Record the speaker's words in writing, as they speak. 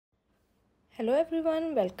Hello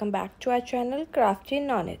everyone, welcome back to our channel Crafty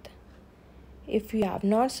Nonit. If you have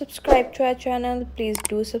not subscribed to our channel, please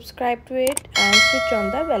do subscribe to it and switch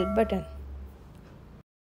on the bell button.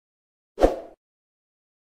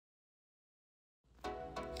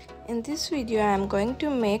 In this video, I am going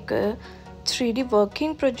to make a 3D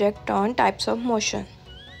working project on types of motion.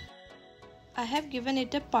 I have given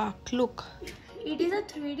it a park look. It is a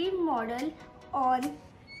 3D model on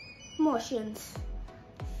motions.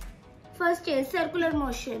 First is circular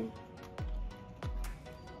motion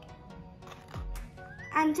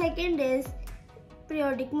and second is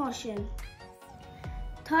periodic motion.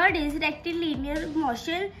 Third is rectilinear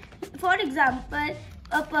motion. For example,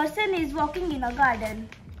 a person is walking in a garden.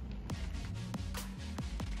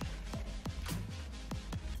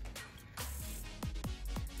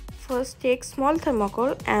 First, take small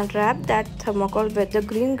thermocol and wrap that thermocol with the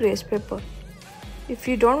green grease paper. If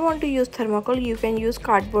you don't want to use thermocol, you can use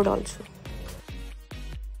cardboard also.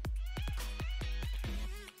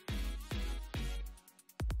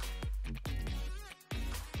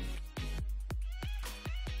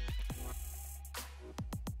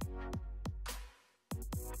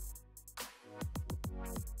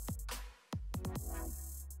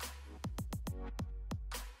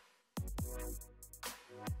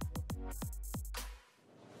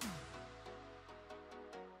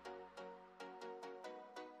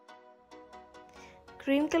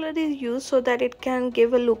 Green color is used so that it can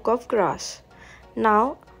give a look of grass.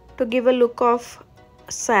 Now, to give a look of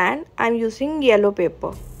sand, I am using yellow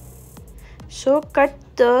paper. So, cut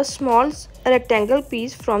the small rectangle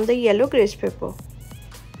piece from the yellow grease paper.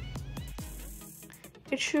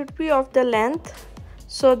 It should be of the length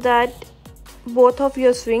so that both of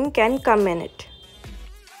your swing can come in it.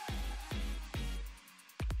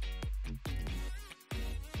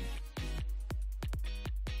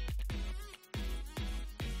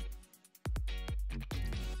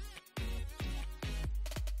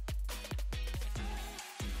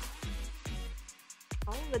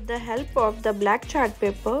 With the help of the black chart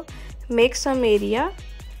paper, make some area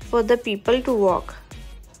for the people to walk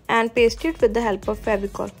and paste it with the help of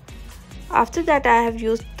Fevicol. After that, I have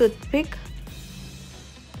used toothpick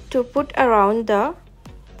to put around the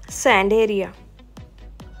sand area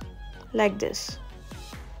like this.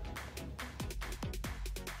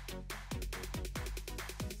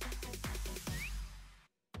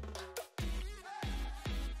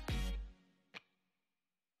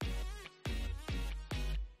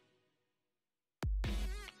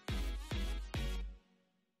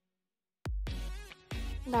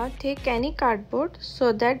 Now take any cardboard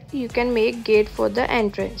so that you can make gate for the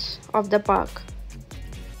entrance of the park.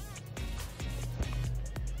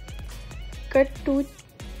 Cut two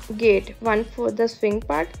gate, one for the swing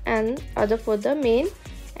part and other for the main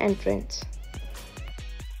entrance.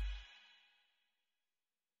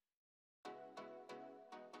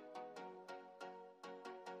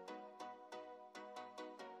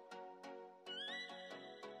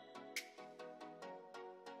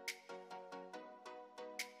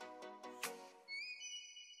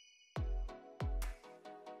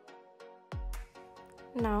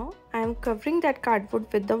 Now I am covering that cardboard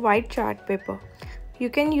with the white chart paper. You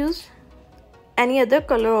can use any other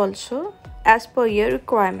color also as per your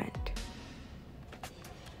requirement.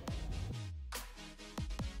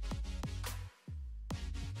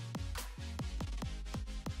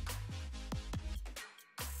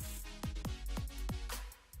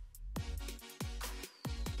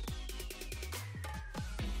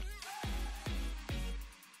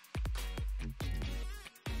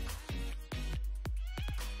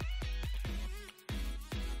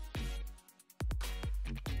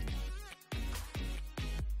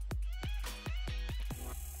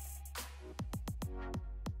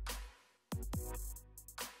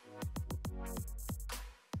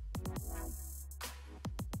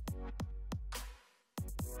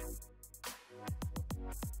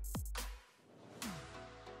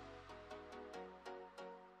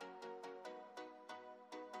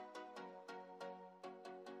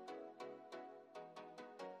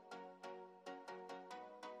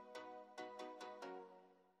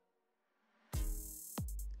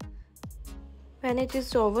 When it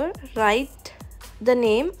is over, write the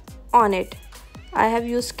name on it. I have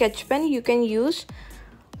used sketch pen. You can use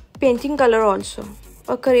painting color also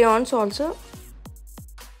or crayons also.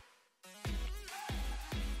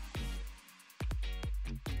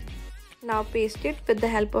 Now paste it with the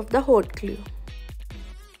help of the hot glue.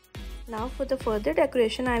 Now for the further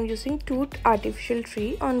decoration, I am using two artificial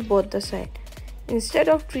trees on both the sides. Instead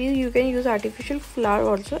of trees, you can use artificial flower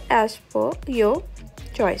also as per your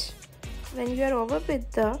choice. When you are over with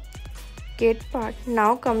the gate part,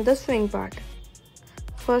 now come the swing part.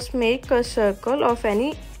 First, make a circle of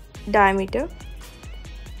any diameter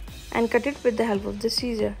and cut it with the help of the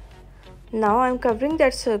scissor. Now I am covering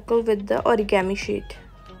that circle with the origami sheet.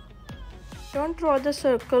 Don't draw the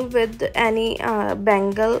circle with any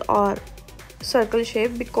bangle or circle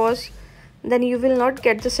shape, because then you will not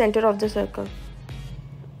get the center of the circle.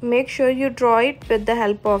 Make sure you draw it with the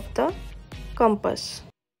help of the compass.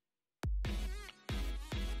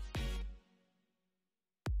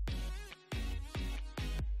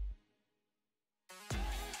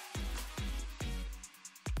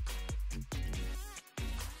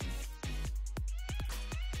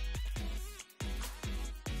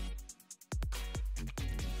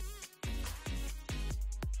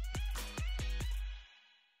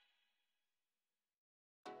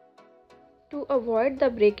 To avoid the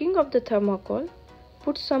breaking of the thermocol,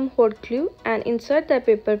 put some hot glue and insert the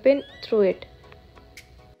paper pin through it.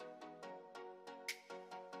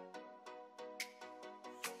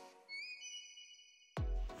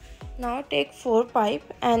 Now take 4 pipes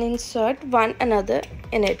and insert one another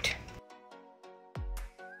in it.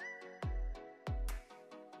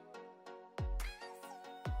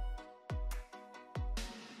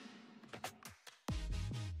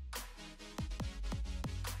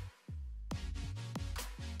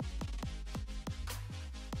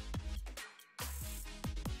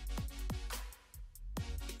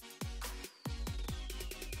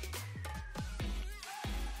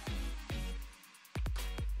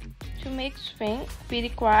 To make swing, we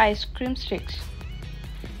require ice cream sticks.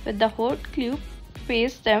 With the hot glue,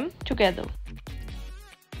 paste them together.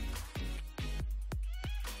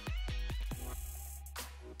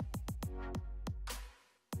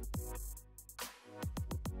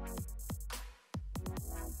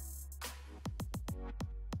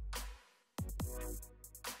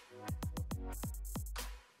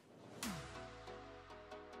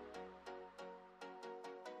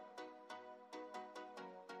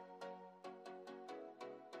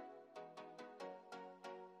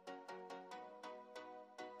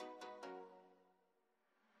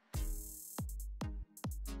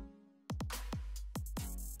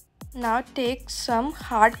 Now take some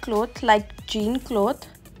hard cloth like jean cloth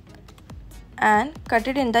and cut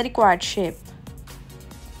it in the required shape.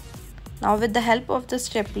 Now with the help of the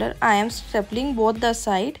stapler, I am stapling both the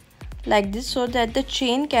sides like this so that the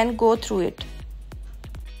chain can go through it.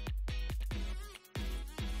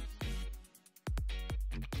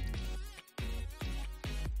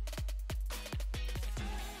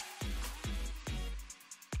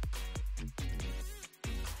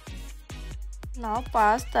 Now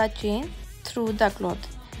pass the chain through the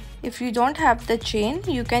cloth. If you don't have the chain,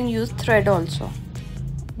 you can use thread also,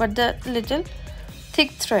 but the little thick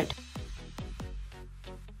thread.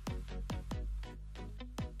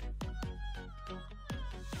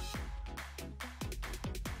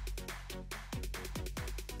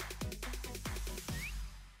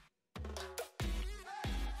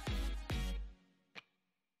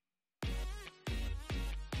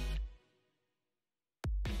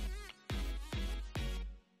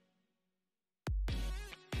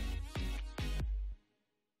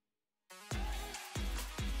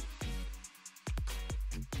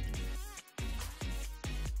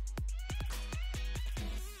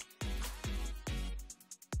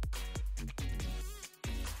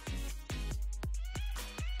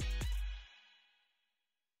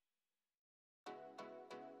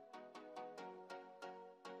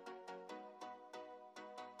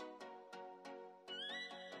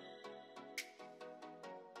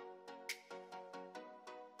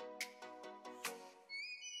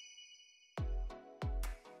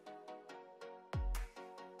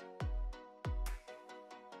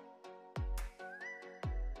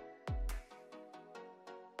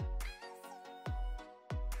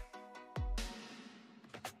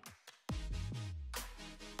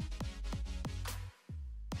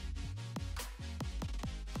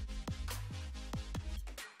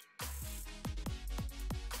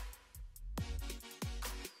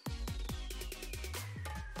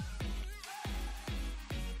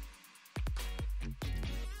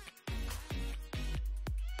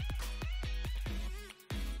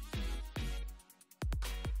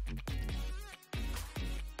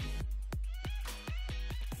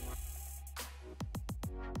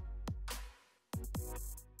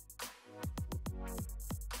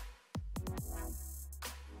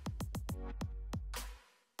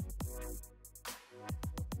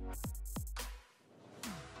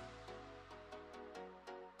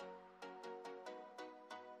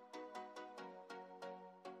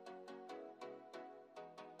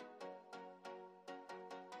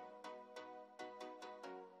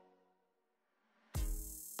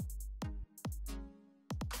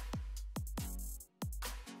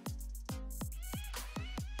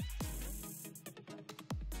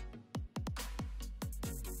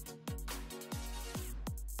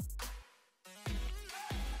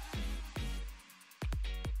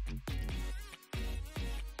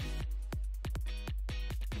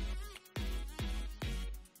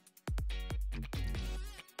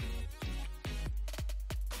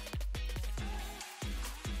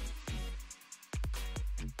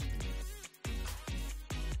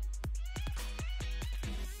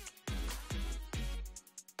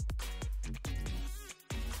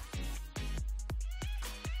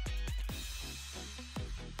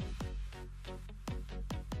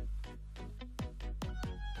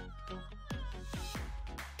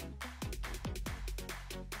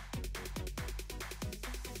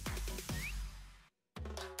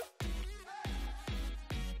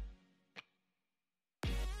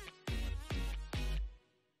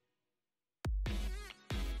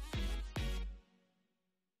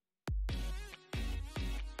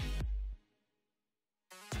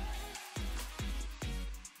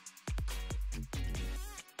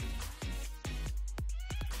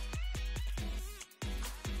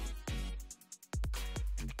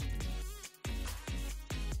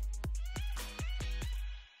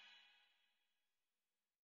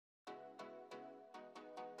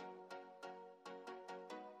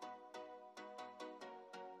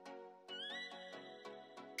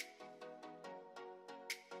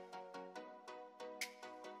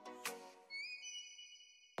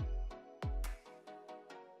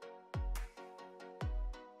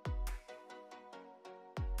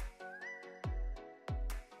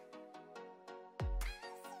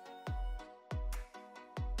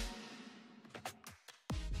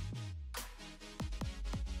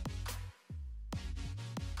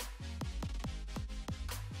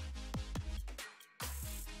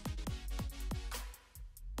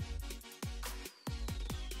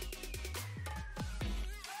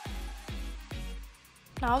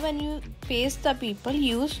 Now when you paste the people,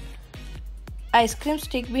 use ice cream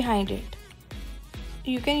stick behind it.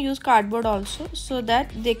 You can use cardboard also so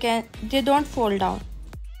that they don't fall down.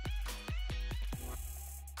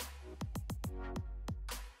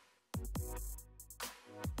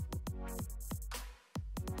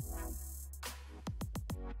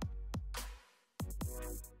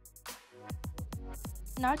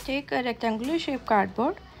 Now take a rectangular shaped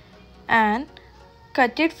cardboard and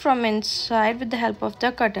cut it from inside with the help of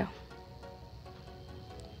the cutter.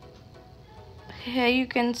 Here you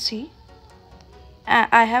can see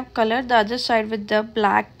I have colored the other side with the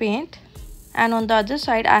black paint, and on the other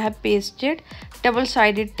side I have pasted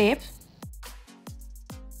double-sided tape.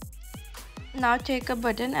 Now take a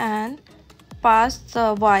button and pass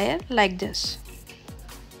the wire like this.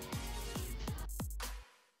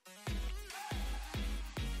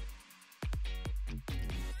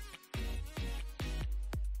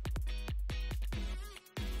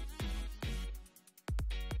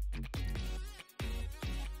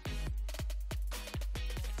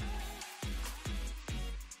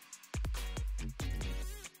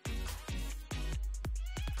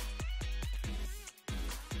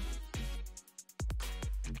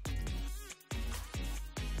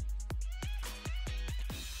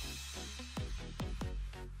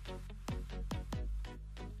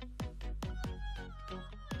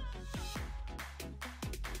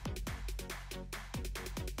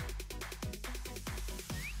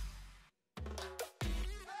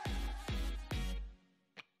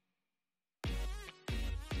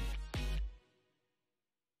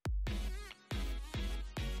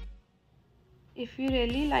 If you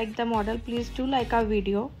really like the model, please do like our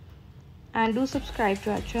video and do subscribe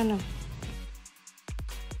to our channel.